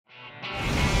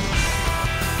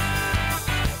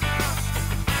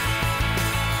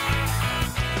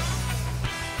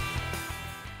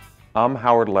I'm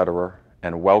Howard Lederer,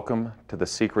 and welcome to the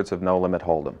Secrets of No Limit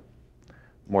Hold'em.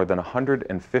 More than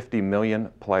 150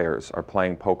 million players are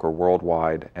playing poker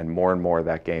worldwide, and more of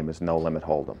that game is No Limit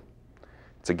Hold'em.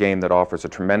 It's a game that offers a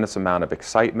tremendous amount of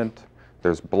excitement.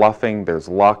 There's bluffing, there's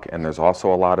luck, and there's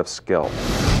also a lot of skill.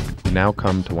 We now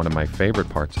come to one of my favorite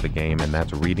parts of the game, and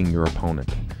that's reading your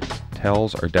opponent.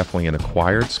 Tells are definitely an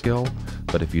acquired skill,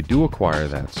 but if you do acquire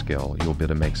that skill, you'll be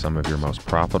able to make some of your most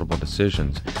profitable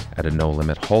decisions at a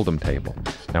no-limit hold'em table.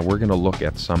 Now we're going to look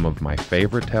at some of my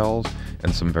favorite tells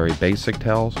and some very basic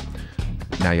tells.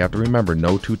 Now you have to remember,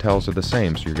 no two tells are the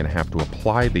same, so you're going to have to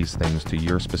apply these things to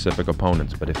your specific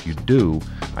opponents, but if you do,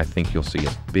 I think you'll see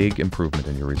a big improvement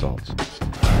in your results.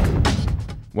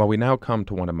 Well, we now come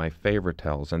to one of my favorite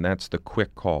tells, and that's the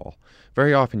quick call.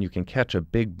 Very often you can catch a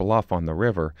big bluff on the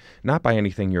river, not by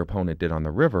anything your opponent did on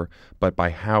the river, but by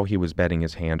how he was betting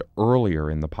his hand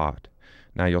earlier in the pot.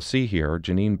 Now you'll see here,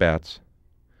 Janine bets,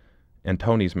 and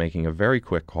Tony's making a very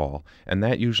quick call, and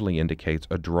that usually indicates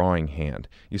a drawing hand.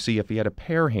 You see, if he had a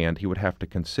pair hand, he would have to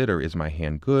consider, is my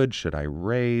hand good? Should I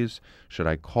raise? Should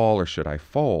I call, or should I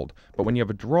fold? But when you have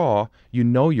a draw, you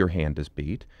know your hand is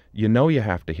beat. You know you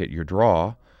have to hit your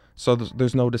draw. So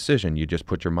there's no decision. You just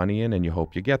put your money in and you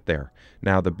hope you get there.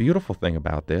 Now, the beautiful thing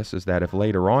about this is that if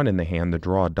later on in the hand the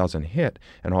draw doesn't hit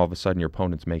and all of a sudden your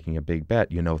opponent's making a big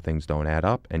bet, you know things don't add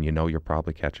up and you know you're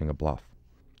probably catching a bluff.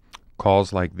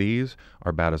 Calls like these are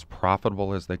about as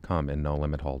profitable as they come in No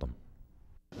Limit Hold'em.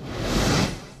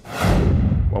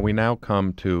 Well, we now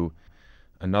come to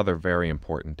another very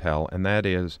important tell, and that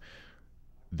is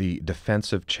the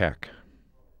defensive check.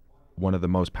 One of the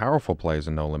most powerful plays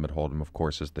in No Limit Hold'em, of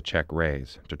course, is the check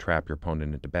raise, to trap your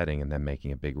opponent into betting and then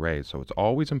making a big raise. So it's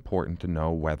always important to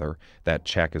know whether that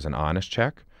check is an honest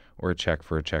check or a check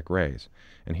for a check raise.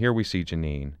 And here we see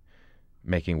Janine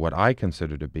making what I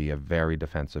consider to be a very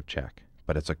defensive check,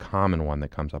 but it's a common one that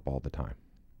comes up all the time.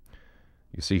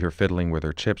 You see her fiddling with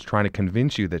her chips, trying to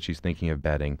convince you that she's thinking of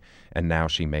betting, and now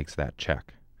she makes that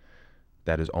check.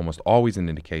 That is almost always an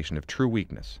indication of true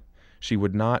weakness. She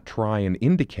would not try and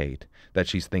indicate that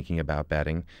she's thinking about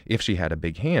betting. If she had a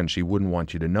big hand, she wouldn't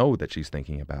want you to know that she's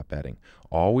thinking about betting.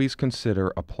 Always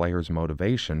consider a player's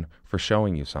motivation for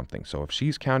showing you something. So if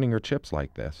she's counting her chips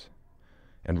like this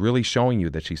and really showing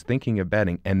you that she's thinking of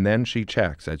betting and then she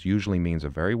checks, that usually means a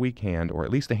very weak hand or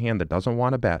at least a hand that doesn't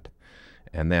want to bet.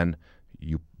 And then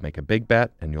you make a big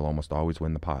bet and you'll almost always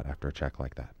win the pot after a check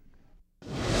like that.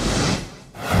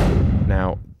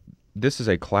 Now, this is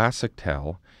a classic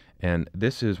tell. And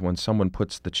this is when someone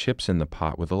puts the chips in the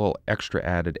pot with a little extra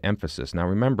added emphasis. Now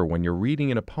remember, when you're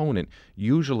reading an opponent,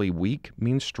 usually weak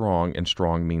means strong and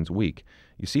strong means weak.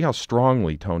 You see how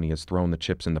strongly Tony has thrown the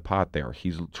chips in the pot there.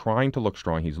 He's trying to look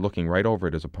strong. He's looking right over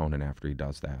at his opponent after he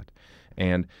does that.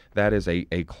 And that is a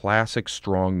classic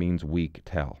strong means weak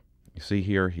tell. You see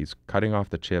here, he's cutting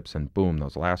off the chips and boom,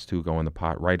 those last two go in the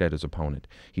pot right at his opponent.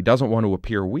 He doesn't want to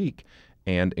appear weak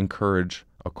and encourage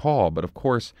a call, but of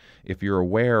course, if you're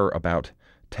aware about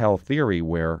tell theory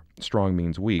where strong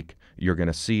means weak, you're going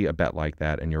to see a bet like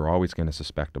that and you're always going to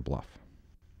suspect a bluff.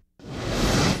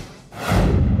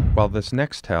 Well, this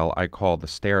next tell I call the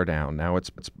stare down. Now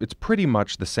it's pretty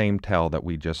much the same tell that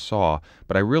we just saw,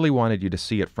 but I really wanted you to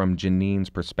see it from Janine's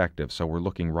perspective. So we're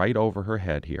looking right over her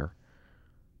head here.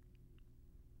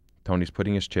 Tony's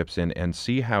putting his chips in, and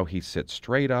see how he sits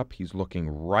straight up. He's looking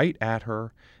right at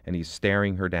her, and he's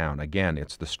staring her down. Again,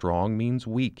 it's the strong means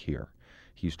weak here.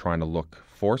 He's trying to look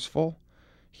forceful,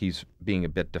 he's being a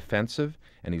bit defensive,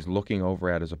 and he's looking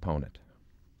over at his opponent.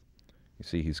 You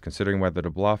see, he's considering whether to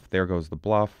bluff. There goes the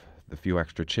bluff, the few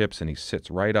extra chips, and he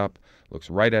sits right up, looks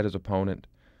right at his opponent,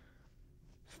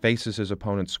 faces his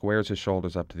opponent, squares his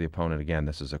shoulders up to the opponent. Again,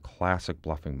 this is a classic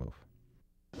bluffing move.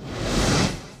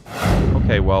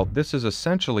 Okay, well, this is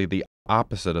essentially the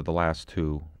opposite of the last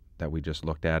two that we just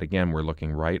looked at. Again, we're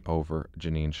looking right over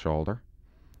Janine's shoulder.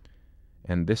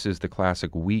 And this is the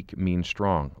classic weak means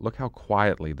strong. Look how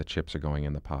quietly the chips are going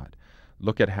in the pot.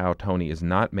 Look at how Tony is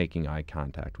not making eye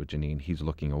contact with Janine. He's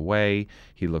looking away.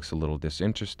 He looks a little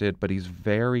disinterested, but he's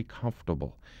very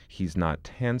comfortable. He's not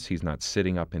tense. He's not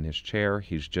sitting up in his chair.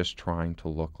 He's just trying to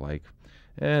look like,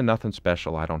 nothing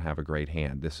special, I don't have a great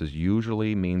hand. This is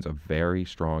usually means a very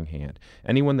strong hand.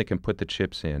 Anyone that can put the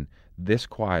chips in this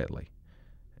quietly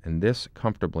and this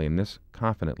comfortably and this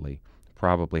confidently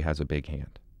probably has a big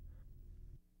hand.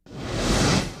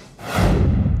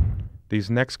 These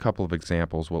next couple of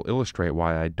examples will illustrate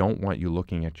why I don't want you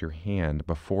looking at your hand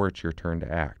before it's your turn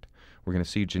to act. we're going to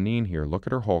see Janine here. Look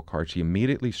at her hole card. She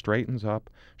immediately straightens up.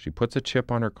 She puts a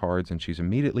chip on her cards, and she's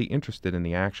immediately interested in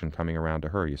the action coming around to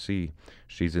her. You see,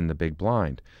 she's in the big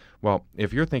blind. Well,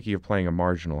 if you're thinking of playing a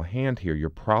marginal hand here, you're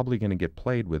probably going to get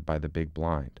played with by the big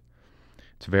blind.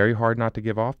 It's very hard not to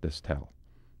give off this tell.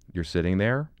 You're sitting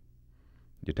there.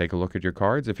 You take a look at your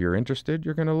cards. If you're interested,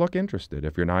 you're going to look interested.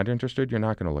 If you're not interested, you're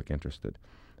not going to look interested.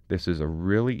 This is a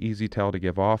really easy tell to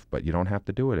give off, but you don't have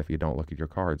to do it if you don't look at your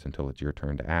cards until it's your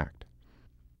turn to act.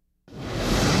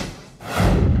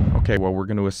 Okay, well, we're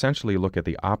going to essentially look at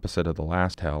the opposite of the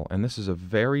last tell, and this is a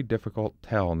very difficult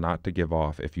tell not to give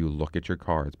off if you look at your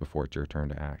cards before it's your turn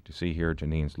to act. You see here,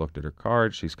 Janine's looked at her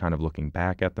cards. She's kind of looking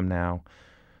back at them now.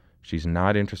 She's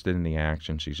not interested in the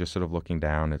action. She's just sort of looking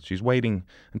down. She's waiting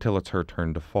until it's her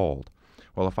turn to fold.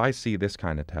 Well, if I see this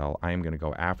kind of tell, I am going to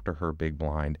go after her big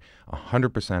blind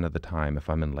 100% of the time if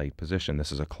I'm in late position.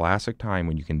 This is a classic time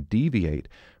when you can deviate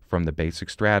from the basic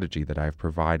strategy that I've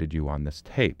provided you on this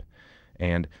tape.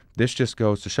 And this just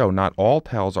goes to show not all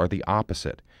tells are the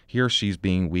opposite. Here she's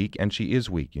being weak, and she is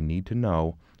weak. You need to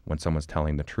know when someone's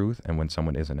telling the truth and when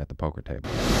someone isn't at the poker table.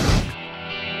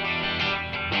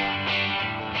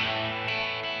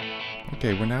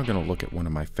 Okay, we're now going to look at one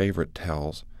of my favorite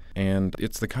tells, and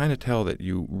it's the kind of tell that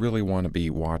you really want to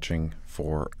be watching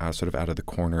for sort of out of the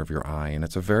corner of your eye, and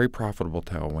it's a very profitable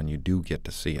tell when you do get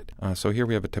to see it. So here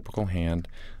we have a typical hand.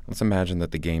 Let's imagine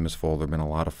that the game is full. There have been a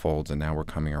lot of folds, and now we're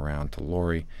coming around to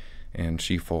Lori, and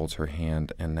she folds her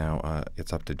hand, and now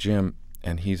it's up to Jim,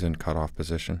 and he's in cutoff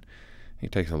position. He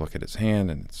takes a look at his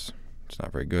hand, and it's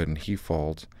not very good, and he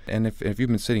folds. And if you've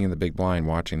been sitting in the big blind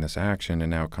watching this action, and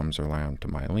now it comes around to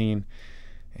Mylene,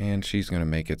 and she's going to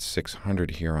make it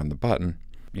 600 here on the button,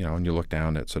 you know, and you look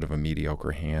down at sort of a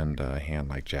mediocre hand, a hand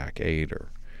like Jack-8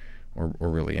 or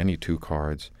really any two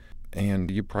cards, and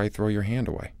you probably throw your hand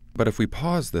away. But if we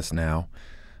pause this now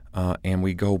and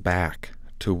we go back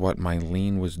to what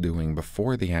Mylene was doing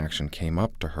before the action came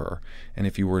up to her, and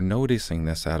if you were noticing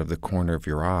this out of the corner of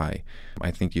your eye, I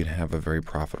think you'd have a very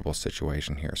profitable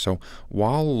situation here. So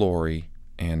while Lori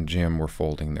and Jim were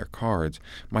folding their cards,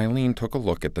 Mylene took a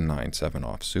look at the 9-7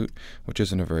 offsuit, which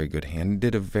isn't a very good hand, and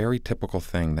did a very typical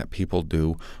thing that people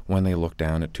do when they look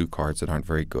down at two cards that aren't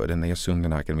very good and they assume they're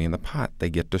not going to be in the pot.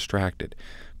 They get distracted.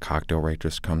 Cocktail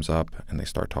waitress comes up and they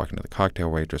start talking to the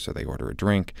cocktail waitress, or they order a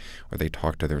drink, or they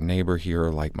talk to their neighbor here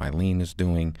like Mylene is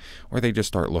doing, or they just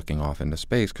start looking off into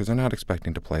space because they're not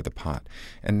expecting to play the pot.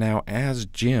 And now as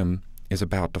Jim is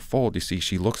about to fold, you see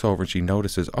she looks over and she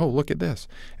notices, oh, look at this.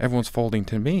 Everyone's folding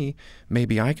to me.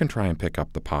 Maybe I can try and pick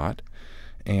up the pot.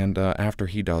 And after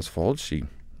he does fold, she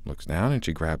looks down and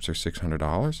she grabs her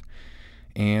 $600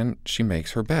 and she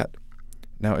makes her bet.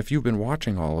 Now, if you've been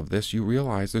watching all of this, you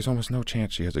realize there's almost no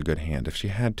chance she has a good hand. If she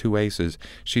had two aces,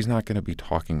 she's not going to be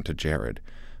talking to Jared,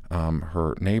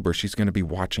 her neighbor. She's going to be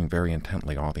watching very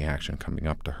intently all the action coming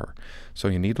up to her. So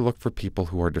you need to look for people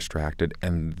who are distracted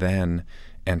and then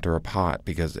enter a pot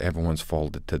because everyone's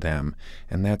folded to them.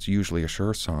 And that's usually a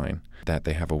sure sign that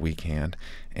they have a weak hand.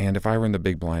 And if I were in the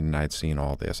big blind and I'd seen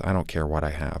all this, I don't care what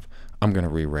I have. I'm going to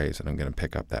re-raise and I'm going to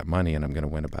pick up that money and I'm going to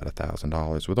win about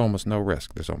 $1,000 with almost no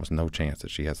risk. There's almost no chance that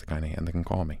she has the kind of hand that can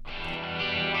call me.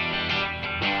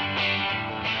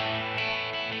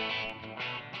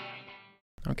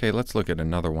 Okay, let's look at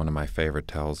another one of my favorite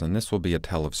tells, and this will be a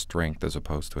tell of strength as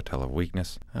opposed to a tell of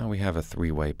weakness. We have a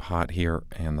three-way pot here,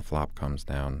 and the flop comes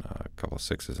down a couple of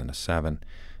 6s and a 7.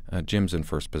 Jim's in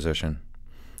first position,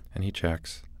 and he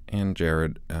checks, and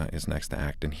Jared is next to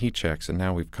act, and he checks, and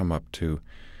now we've come up to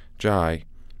Jai,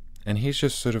 and he's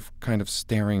just sort of kind of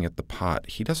staring at the pot.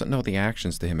 He doesn't know the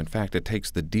actions to him. In fact, it takes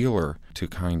the dealer to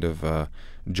kind of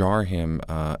jar him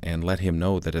and let him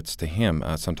know that it's to him.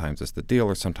 Sometimes it's the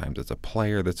dealer, sometimes it's a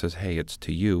player that says, hey, it's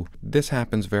to you. This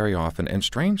happens very often, and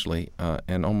strangely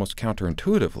and almost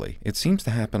counterintuitively, it seems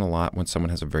to happen a lot when someone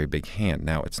has a very big hand.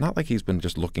 Now, it's not like he's been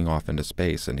just looking off into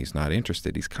space and he's not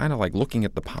interested. He's kind of like looking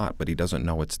at the pot, but he doesn't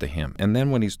know it's to him. And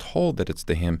then when he's told that it's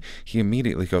to him, he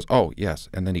immediately goes, oh, yes,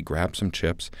 and then he grabs some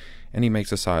chips and he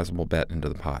makes a sizable bet into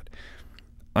the pot.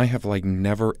 I have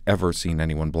never ever seen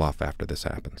anyone bluff after this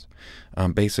happens.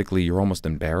 Basically, you're almost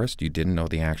embarrassed. You didn't know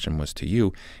the action was to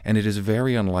you, and it is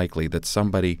very unlikely that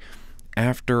somebody,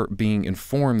 after being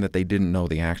informed that they didn't know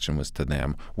the action was to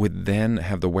them, would then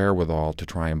have the wherewithal to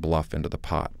try and bluff into the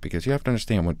pot. Because you have to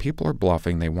understand, when people are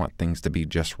bluffing, they want things to be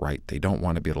just right. They don't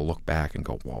want to be able to look back and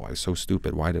go, whoa, I was so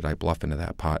stupid. Why did I bluff into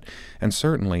that pot? And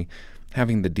certainly,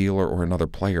 having the dealer or another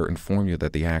player inform you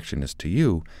that the action is to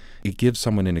you, it gives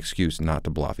someone an excuse not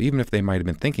to bluff, even if they might have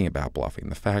been thinking about bluffing.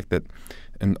 The fact that,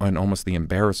 and almost the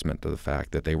embarrassment of the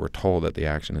fact that they were told that the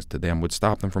action is to them would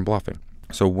stop them from bluffing.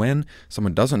 So when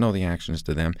someone doesn't know the action is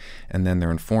to them, and then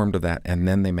they're informed of that, and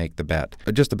then they make the bet,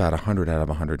 just about 100 out of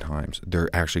 100 times, they're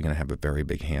actually going to have a very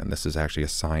big hand. This is actually a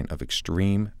sign of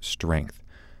extreme strength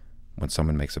when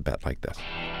someone makes a bet like this.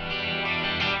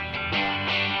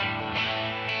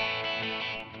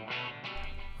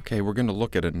 Okay, we're going to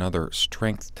look at another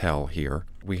strength tell here.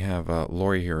 We have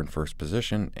Lori here in first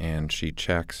position, and she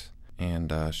checks,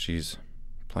 and she's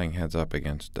playing heads up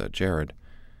against Jared.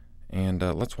 And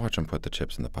let's watch him put the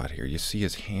chips in the pot here. You see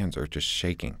his hands are just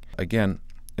shaking. Again,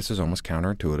 this is almost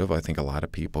counterintuitive. I think a lot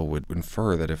of people would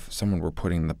infer that if someone were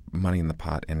putting the money in the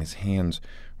pot and his hands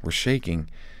were shaking,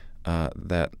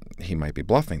 that he might be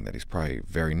bluffing, that he's probably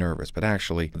very nervous. But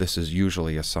actually, this is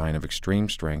usually a sign of extreme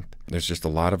strength. There's just a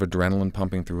lot of adrenaline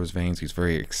pumping through his veins. He's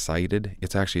very excited.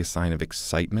 It's actually a sign of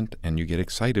excitement, and you get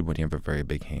excited when you have a very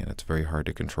big hand. It's very hard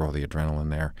to control the adrenaline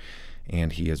there.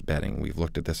 And he is betting. We've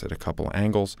looked at this at a couple of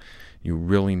angles. You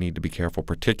really need to be careful,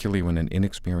 particularly when an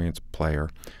inexperienced player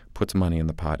puts money in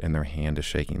the pot and their hand is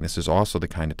shaking. This is also the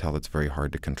kind of tell that's very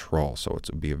hard to control. So it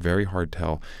would be a very hard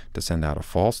tell to send out a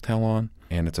false tell on,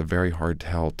 and it's a very hard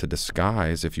tell to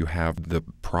disguise if you have the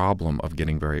problem of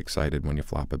getting very excited when you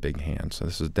flop a big hand. So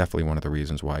this is definitely one of the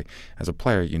reasons why, as a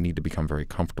player, you need to become very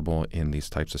comfortable in these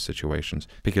types of situations.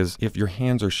 Because if your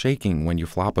hands are shaking when you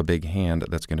flop a big hand,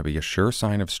 that's going to be a sure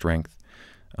sign of strength.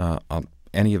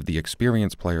 Any of the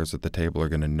experienced players at the table are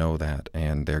going to know that,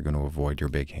 and they're going to avoid your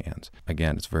big hands.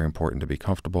 Again, it's very important to be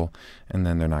comfortable, and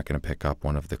then they're not going to pick up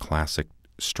one of the classic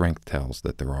strength tells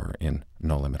that there are in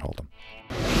No Limit Hold'em.